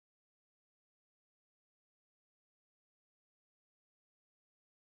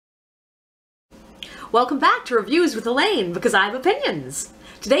Welcome back to Reviews with Elaine, because I have opinions.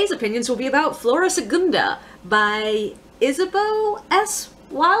 Today's opinions will be about Flora Segunda by Ysabeau S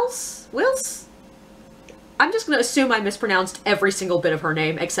Wilce? I'm just going to assume I mispronounced every single bit of her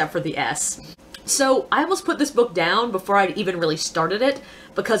name except for the S. So I almost put this book down before I'd even really started it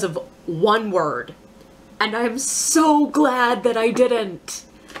because of one word. And I'm so glad that I didn't.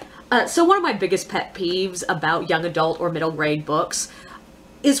 So one of my biggest pet peeves about young adult or middle grade books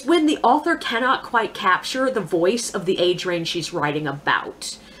is when the author cannot quite capture the voice of the age range she's writing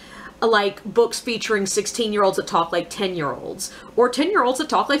about. Like books featuring 16-year-olds that talk like 10-year-olds, or 10-year-olds that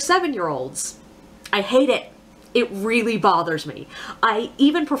talk like 7-year-olds. I hate it. It really bothers me. I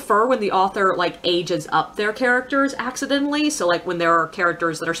even prefer when the author, like, ages up their characters accidentally. So, like, when there are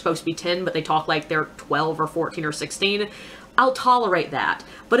characters that are supposed to be 10, but they talk like they're 12 or 14 or 16, I'll tolerate that.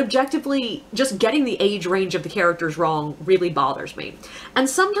 But objectively, just getting the age range of the characters wrong really bothers me. And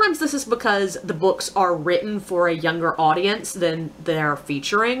sometimes this is because the books are written for a younger audience than they're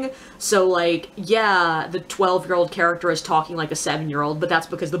featuring. So, like, yeah, the 12-year-old character is talking like a 7-year-old, but that's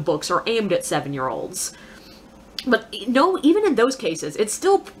because the books are aimed at 7-year-olds. But no, even in those cases, it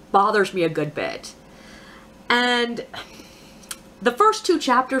still bothers me a good bit. And the first 2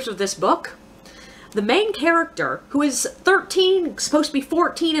 chapters of this book, the main character, who is 13, supposed to be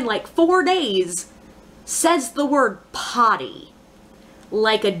 14 in like 4 days, says the word potty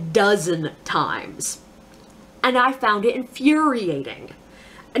like a dozen times. And I found it infuriating.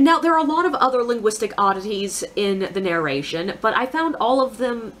 Now, there are a lot of other linguistic oddities in the narration, but I found all of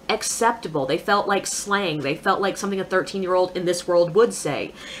them acceptable. They felt like slang. They felt like something a 13-year-old in this world would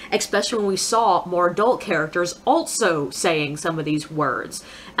say, especially when we saw more adult characters also saying some of these words.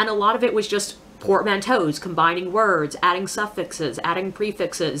 And a lot of it was just portmanteaus, combining words, adding suffixes, adding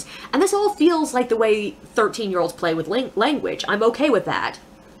prefixes, and this all feels like the way 13-year-olds play with language. I'm okay with that.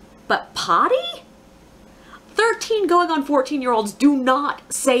 But potty? 13 going on 14-year-olds do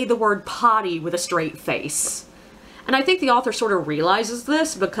not say the word potty with a straight face. And I think the author sort of realizes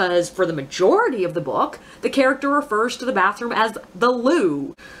this because for the majority of the book, the character refers to the bathroom as the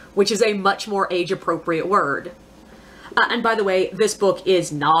loo, which is a much more age-appropriate word. And by the way, this book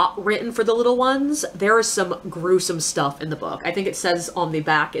is not written for the little ones. There is some gruesome stuff in the book. I think it says on the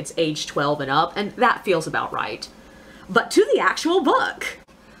back it's age 12 and up, and that feels about right. But to the actual book!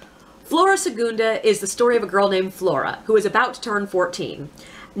 Flora Segunda is the story of a girl named Flora, who is about to turn 14.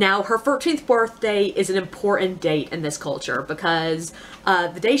 Now, her 14th birthday is an important date in this culture because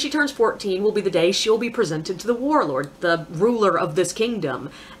the day she turns 14 will be the day she'll be presented to the warlord, the ruler of this kingdom,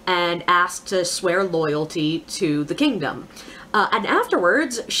 and asked to swear loyalty to the kingdom. And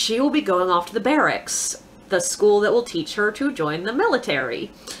afterwards, she will be going off to the barracks, the school that will teach her to join the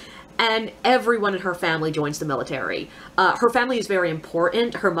military. And everyone in her family joins the military. Her family is very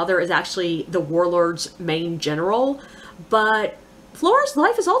important. Her mother is actually the warlord's main general, but Flora's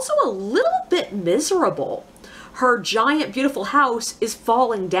life is also a little bit miserable. Her giant, beautiful house is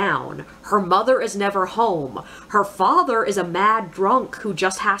falling down. Her mother is never home. Her father is a mad drunk who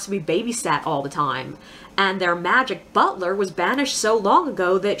just has to be babysat all the time. And their magic butler was banished so long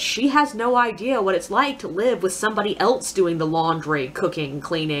ago that she has no idea what it's like to live with somebody else doing the laundry, cooking,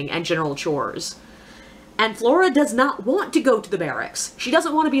 cleaning, and general chores. And Flora does not want to go to the barracks. She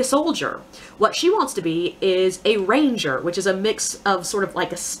doesn't want to be a soldier. What she wants to be is a ranger, which is a mix of sort of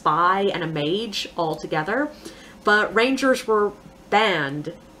like a spy and a mage all together. But rangers were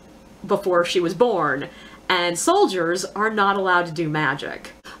banned before she was born, and soldiers are not allowed to do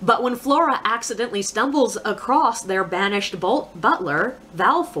magic. But when Flora accidentally stumbles across their banished butler,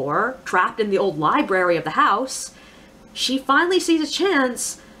 Valfor, trapped in the old library of the house, she finally sees a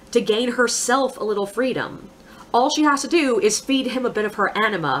chance to gain herself a little freedom. All she has to do is feed him a bit of her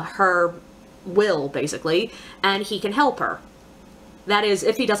anima, her will, basically, and he can help her. That is,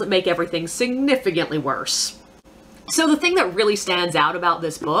 if he doesn't make everything significantly worse. So the thing that really stands out about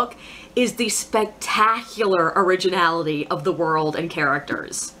this book is the spectacular originality of the world and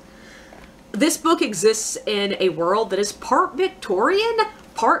characters. This book exists in a world that is part Victorian,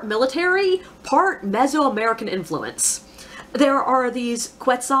 part military, part Mesoamerican influence. There are these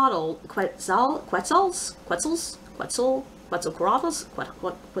Quetzalcoatlus,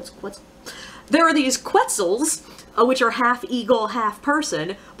 there are these Quetzals, which are half eagle, half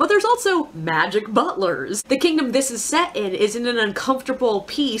person, but there's also magic butlers. The kingdom this is set in is in an uncomfortable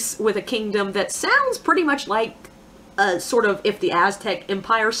peace with a kingdom that sounds pretty much like sort of if the Aztec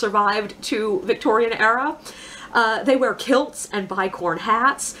Empire survived to Victorian era. They wear kilts and bicorn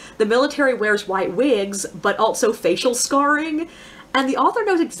hats. The military wears white wigs, but also facial scarring. And the author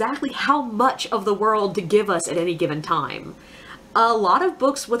knows exactly how much of the world to give us at any given time. a lot of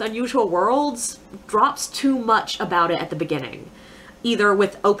books with unusual worlds drops too much about it at the beginning, either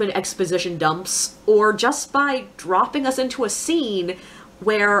with open exposition dumps or just by dropping us into a scene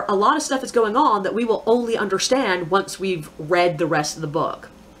where a lot of stuff is going on that we will only understand once we've read the rest of the book.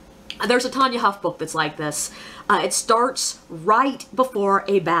 There's a Tanya Huff book that's like this. It starts right before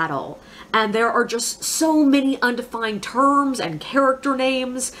a battle, and there are just so many undefined terms and character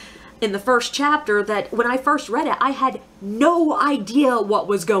names in the first chapter that when I first read it, I had no idea what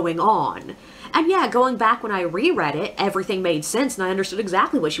was going on. And yeah, going back when I reread it, everything made sense and I understood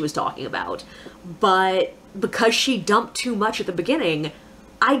exactly what she was talking about. But because she dumped too much at the beginning,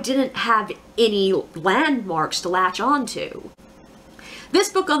 I didn't have any landmarks to latch onto. This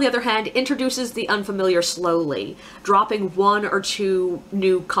book, on the other hand, introduces the unfamiliar slowly, dropping one or two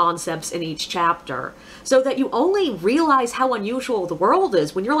new concepts in each chapter, so that you only realize how unusual the world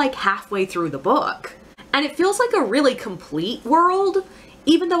is when you're like halfway through the book. And it feels like a really complete world,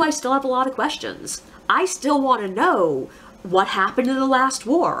 even though I still have a lot of questions. I still want to know what happened in the last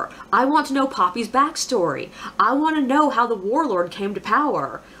war. I want to know Poppy's backstory. I want to know how the warlord came to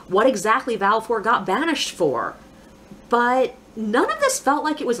power, what exactly Valfor got banished for. But none of this felt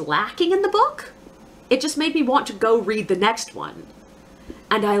like it was lacking in the book. It just made me want to go read the next one.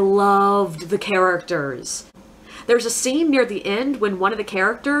 And I loved the characters. There's a scene near the end when one of the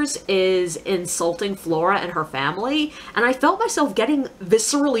characters is insulting Flora and her family, and I felt myself getting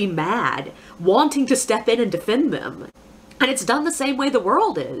viscerally mad, wanting to step in and defend them. And it's done the same way the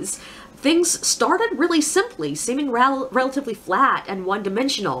world is. Things started really simply, seeming relatively flat and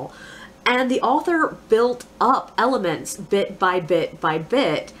one-dimensional, and the author built up elements bit by bit by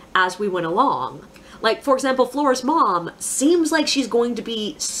bit as we went along. Like, for example, Flora's mom seems like she's going to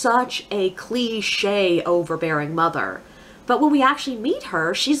be such a cliché overbearing mother. But when we actually meet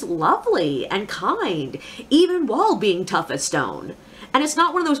her, she's lovely and kind, even while being tough as stone. And it's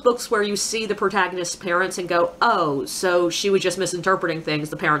not one of those books where you see the protagonist's parents and go, oh, so she was just misinterpreting things,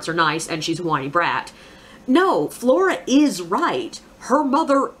 the parents are nice, and she's a whiny brat. No, Flora is right. Her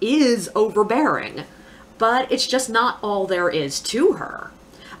mother is overbearing. But it's just not all there is to her.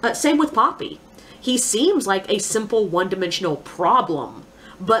 Same with Poppy. He seems like a simple one-dimensional problem,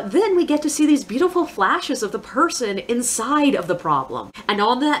 but then we get to see these beautiful flashes of the person inside of the problem. And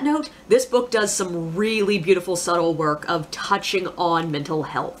on that note, this book does some really beautiful subtle work of touching on mental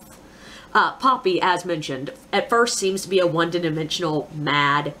health. Poppy, as mentioned, at first seems to be a one-dimensional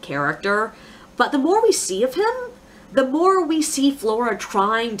mad character, but the more we see of him, the more we see Flora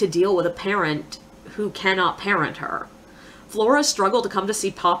trying to deal with a parent who cannot parent her. Flora's struggle to come to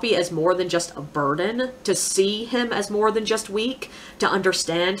see Poppy as more than just a burden, to see him as more than just weak, to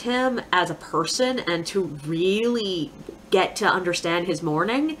understand him as a person, and to really get to understand his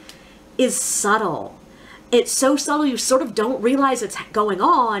mourning, is subtle. It's so subtle you sort of don't realize it's going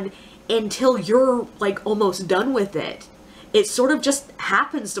on until you're, like, almost done with it. It sort of just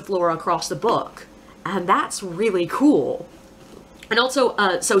happens to Flora across the book, and that's really cool. And also,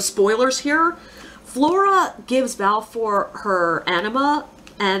 so spoilers here, Flora gives Valfor her anima,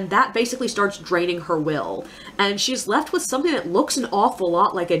 and that basically starts draining her will. And she's left with something that looks an awful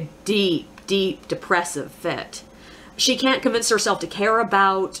lot like a deep, deep depressive fit. She can't convince herself to care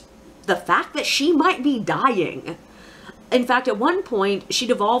about the fact that she might be dying. In fact, at one point, she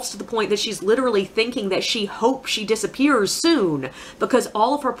devolves to the point that she's literally thinking that she hopes she disappears soon because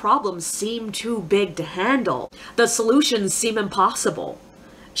all of her problems seem too big to handle. The solutions seem impossible.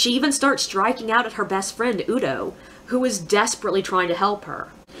 She even starts striking out at her best friend, Udo, who is desperately trying to help her.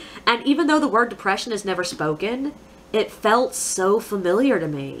 And even though the word depression is never spoken, it felt so familiar to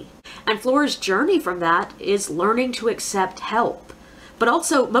me. And Flora's journey from that is learning to accept help, but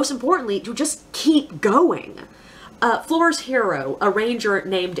also, most importantly, to just keep going. Flora's hero, a ranger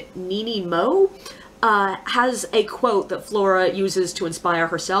named Nini Mo, has a quote that Flora uses to inspire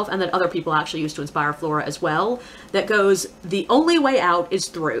herself and that other people actually use to inspire Flora as well, that goes, "The only way out is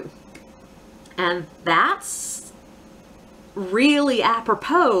through." And that's really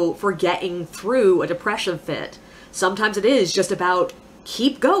apropos for getting through a depression fit. Sometimes it is just about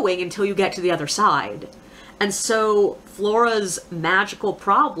keep going until you get to the other side. And so Flora's magical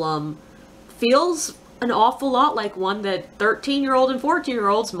problem feels an awful lot like one that 13-year-old and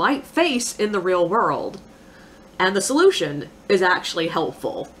 14-year-olds might face in the real world. And the solution is actually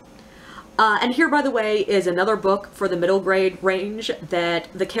helpful. And here, by the way, is another book for the middle grade range that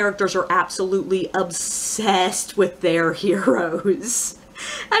the characters are absolutely obsessed with their heroes.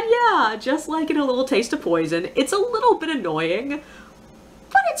 And yeah, just like in A Little Taste of Poison, it's a little bit annoying,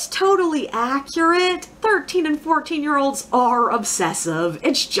 but it's totally accurate. 13 and 14-year-olds are obsessive.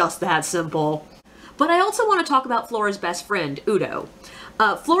 It's just that simple. But I also want to talk about Flora's best friend, Udo.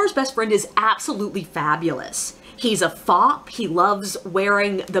 Flora's best friend is absolutely fabulous. He's a fop, he loves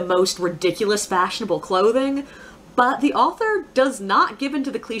wearing the most ridiculous fashionable clothing, but the author does not give in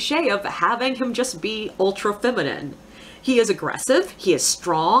to the cliche of having him just be ultra feminine. He is aggressive, he is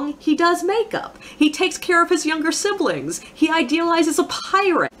strong, he does makeup, he takes care of his younger siblings, he idealizes a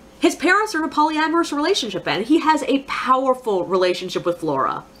pirate. His parents are in a polyamorous relationship, and he has a powerful relationship with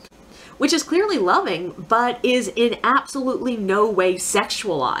Flora, which is clearly loving, but is in absolutely no way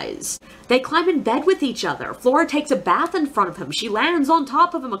sexualized. They climb in bed with each other. Flora takes a bath in front of him. She lands on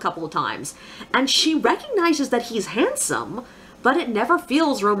top of him a couple of times, and she recognizes that he's handsome, but it never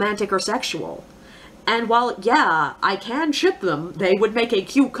feels romantic or sexual. And while, yeah, I can ship them, they would make a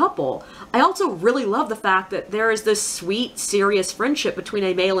cute couple, I also really love the fact that there is this sweet, serious friendship between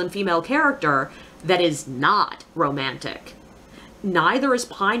a male and female character that is not romantic. Neither is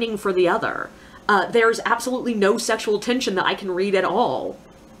pining for the other. There's absolutely no sexual tension that I can read at all.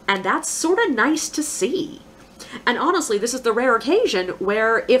 And that's sort of nice to see. And honestly, this is the rare occasion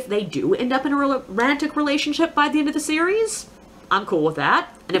where if they do end up in a romantic relationship by the end of the series, I'm cool with that.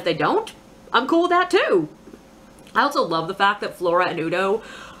 And if they don't, I'm cool with that too. I also love the fact that Flora and Udo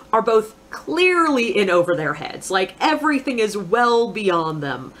are both clearly in over their heads. Like, everything is well beyond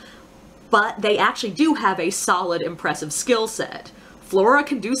them. But they actually do have a solid, impressive skill set. Flora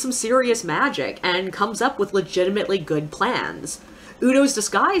can do some serious magic and comes up with legitimately good plans. Udo's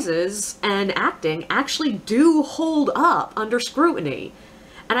disguises and acting actually do hold up under scrutiny.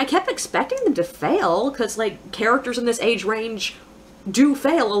 And I kept expecting them to fail, because, like, characters in this age range do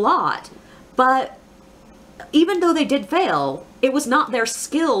fail a lot. But even though they did fail, it was not their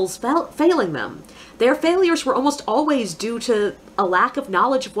skills failing them. Their failures were almost always due to a lack of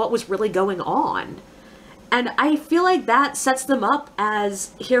knowledge of what was really going on. And I feel like that sets them up as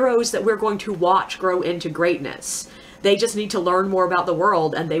heroes that we're going to watch grow into greatness. They just need to learn more about the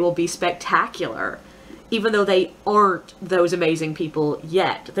world and they will be spectacular. Even though they aren't those amazing people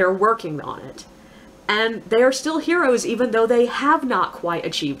yet, they're working on it. And they are still heroes even though they have not quite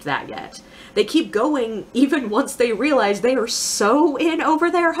achieved that yet. They keep going even once they realize they are so in over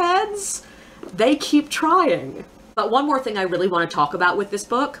their heads. They keep trying. But one more thing I really want to talk about with this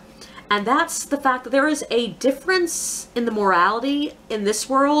book, and that's the fact that there is a difference in the morality in this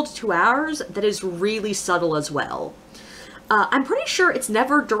world to ours that is really subtle as well. I'm pretty sure it's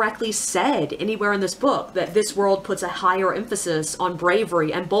never directly said anywhere in this book that this world puts a higher emphasis on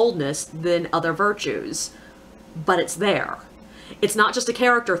bravery and boldness than other virtues. But it's there. It's not just a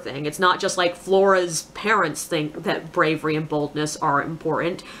character thing. It's not just like Flora's parents think that bravery and boldness are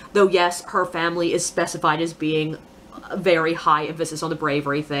important. Though yes, her family is specified as being a very high emphasis on the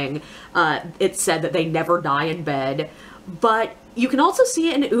bravery thing. It's said that they never die in bed. But you can also see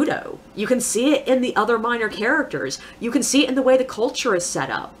it in Udo. You can see it in the other minor characters. You can see it in the way the culture is set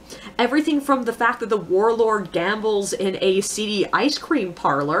up. Everything from the fact that the warlord gambles in a seedy ice cream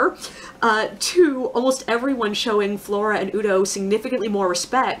parlor, to almost everyone showing Flora and Udo significantly more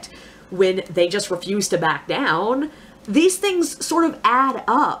respect when they just refuse to back down. These things sort of add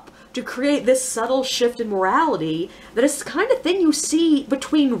up to create this subtle shift in morality that is the kind of thing you see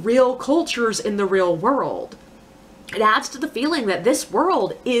between real cultures in the real world. It adds to the feeling that this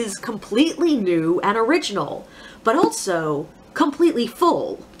world is completely new and original, but also completely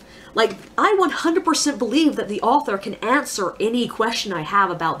full. Like, I 100% believe that the author can answer any question I have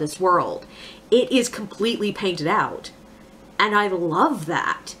about this world. It is completely painted out. And I love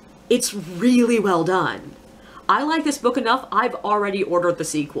that. It's really well done. I like this book enough, I've already ordered the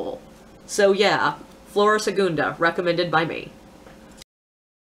sequel. So yeah, Flora Segunda, recommended by me.